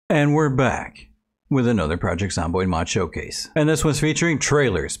And we're back with another Project Zomboid mod showcase. And this one's featuring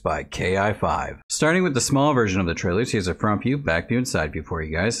trailers by KI5. Starting with the small version of the trailers, here's a front view, back view, and side view for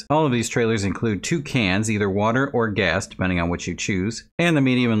you guys. All of these trailers include 2 cans, either water or gas, depending on which you choose. And the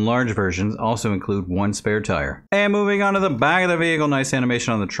medium and large versions also include 1 spare tire. And moving on to the back of the vehicle, nice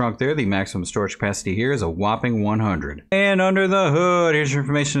animation on the trunk there. The maximum storage capacity here is a whopping 100. And under the hood, here's your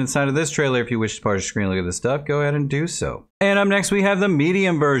information inside of this trailer. If you wish to pause your screen and look at this stuff, go ahead and do so. And up next we have the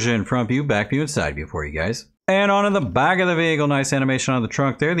medium version, front view, back view, and side view for you guys. And onto the back of the vehicle, nice animation on the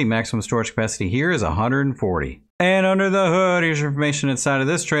trunk there. The maximum storage capacity here is 140. And under the hood, here's your information inside of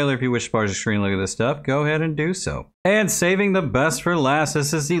this trailer. If you wish to pause your screen and look at this stuff, go ahead and do so. And saving the best for last,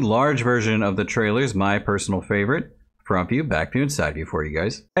 this is the large version of the trailers, my personal favorite. Front view, back view, and side view for you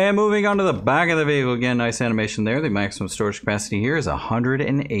guys. And moving on to the back of the vehicle, again, nice animation there. The maximum storage capacity here is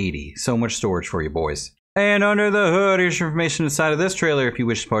 180. So much storage for you boys. And under the hood, here's your information inside of this trailer. If you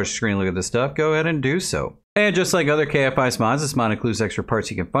wish to pause your screen and look at this stuff, go ahead and do so. And just like other KFI mods, this mod includes extra parts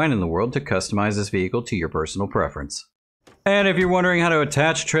you can find in the world to customize this vehicle to your personal preference. And if you're wondering how to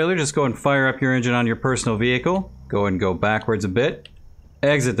attach a trailer, just go and fire up your engine on your personal vehicle. Go ahead and go backwards a bit.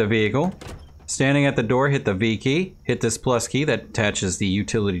 Exit the vehicle. Standing at the door, hit the V key. Hit this plus key that attaches the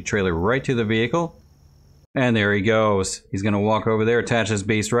utility trailer right to the vehicle. And there he goes. He's going to walk over there, attach this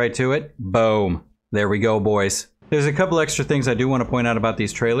beast right to it. Boom. There we go, boys. There's a couple extra things I do want to point out about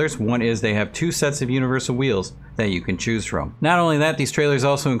these trailers. One is they have 2 sets of universal wheels that you can choose from. Not only that, these trailers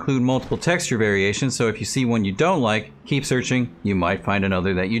also include multiple texture variations, so if you see one you don't like, keep searching, you might find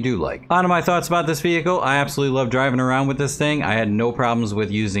another that you do like. On to my thoughts about this vehicle. I absolutely love driving around with this thing. I had no problems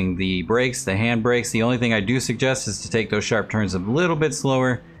with using the brakes, the hand brakes. The only thing I do suggest is to take those sharp turns a little bit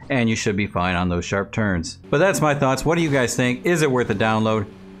slower, and you should be fine on those sharp turns. But that's my thoughts. What do you guys think? Is it worth a download?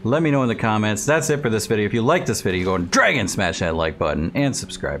 Let me know in the comments. That's it for this video. If you like this video, go and dragon smash that like button and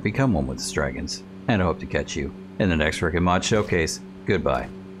subscribe. Become one with the Dragons. And I hope to catch you in the next Frickin' Mod Showcase. Goodbye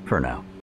for now.